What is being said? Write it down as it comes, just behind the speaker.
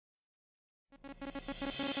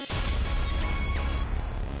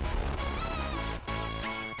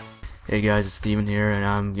Hey guys, it's Steven here, and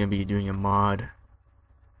I'm gonna be doing a mod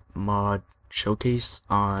showcase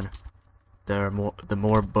on the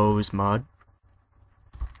more bows mod.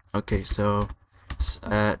 Okay, so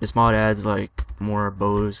this mod adds like more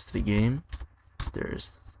bows to the game.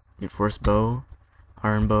 There's your force bow,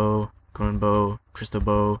 iron bow, golden bow, crystal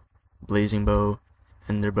bow, blazing bow,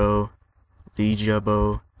 ender bow, legia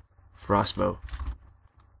bow, frost bow.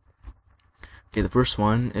 Okay, the first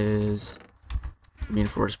one is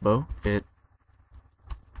reinforced bow. It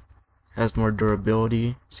has more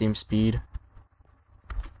durability, same speed.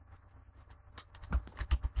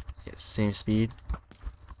 Yes, same speed.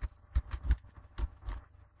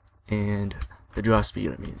 And the draw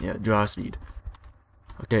speed, draw speed.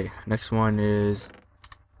 Okay, next one is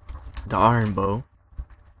the iron bow.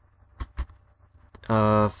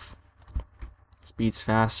 Speed's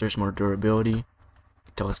faster, it's more durability. You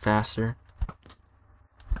can tell it's faster.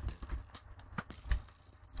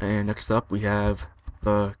 And next up we have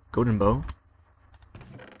the golden bow.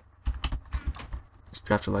 It's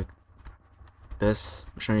crafted like this.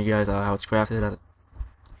 I'm showing you guys how it's crafted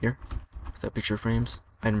here with that picture frames,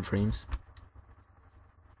 item frames.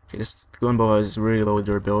 Okay, this golden bow has really low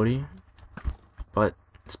durability, but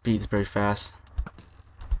speed is very fast.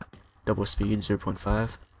 Double speed,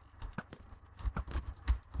 0.5.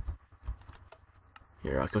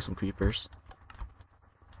 Here, I'll kill some creepers.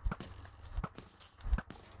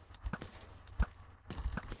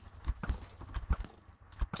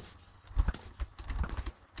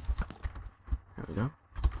 There we go.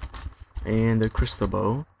 And the crystal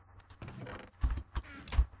bow.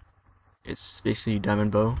 It's basically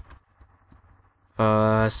diamond bow.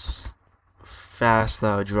 Fast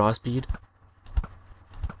draw speed.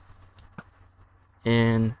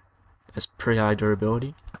 And it's pretty high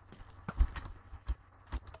durability.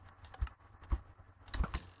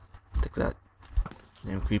 Take that,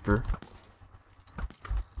 damn creeper.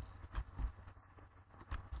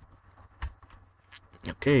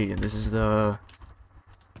 Okay, and this is the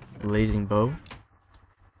blazing bow.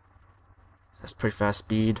 That's pretty fast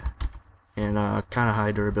speed and kind of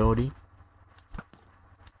high durability.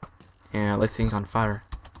 And I light things on fire.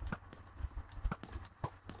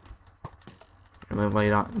 I'm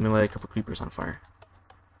gonna light a couple creepers on fire.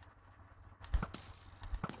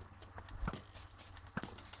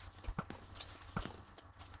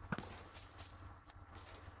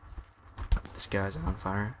 This guy's on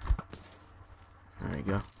fire. There we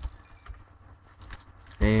go.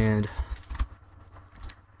 And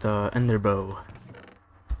the ender bow.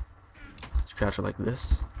 It's crafted like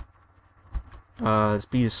this. The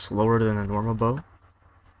speed is slower than a normal bow,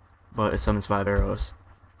 but it summons 5 arrows.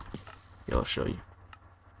 Yeah, I'll show you.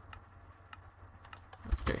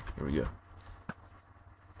 Okay, here we go.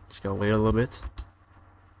 Just gotta wait a little bit.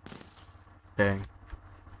 Bang.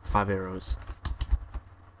 5 arrows.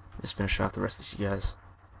 Just finish off the rest of these guys.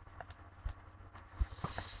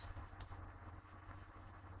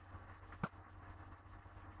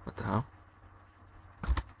 What the hell?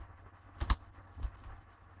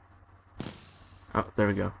 Oh, there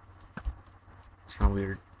we go. It's kinda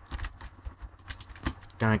weird.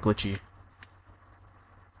 Kinda glitchy.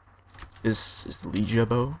 This is the legia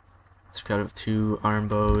bow. It's crafted with 2 iron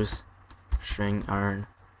bows, string iron.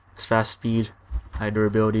 It's fast speed, high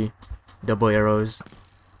durability, double arrows.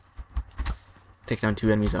 Take down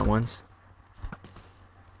 2 enemies at once.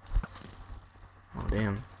 Oh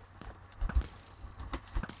damn.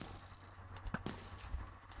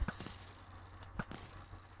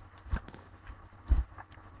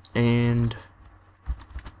 And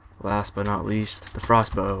last but not least, the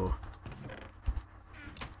frost bow.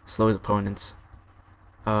 Slows opponents.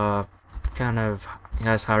 Kind of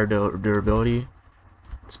has higher durability.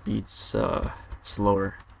 Speed's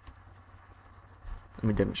slower. Let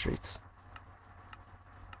me demonstrate.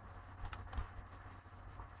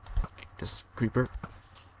 Just creeper.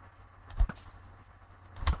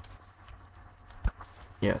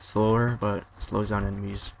 Yeah, it's slower, but it slows down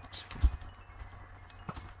enemies.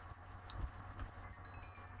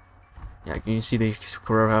 Yeah, can you see the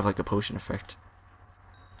Corel have like a potion effect?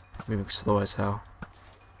 Moving slow as hell.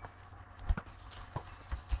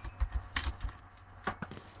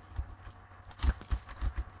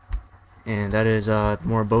 And that is the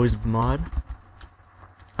more bows mod.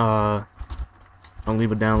 I'll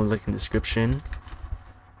leave a download link in the description.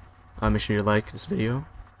 Make sure you like this video.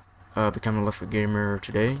 Become a LeftClickGamer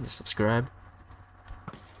today. Just subscribe.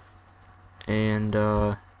 And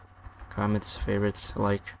comments, favorites,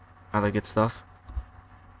 like, all that good stuff.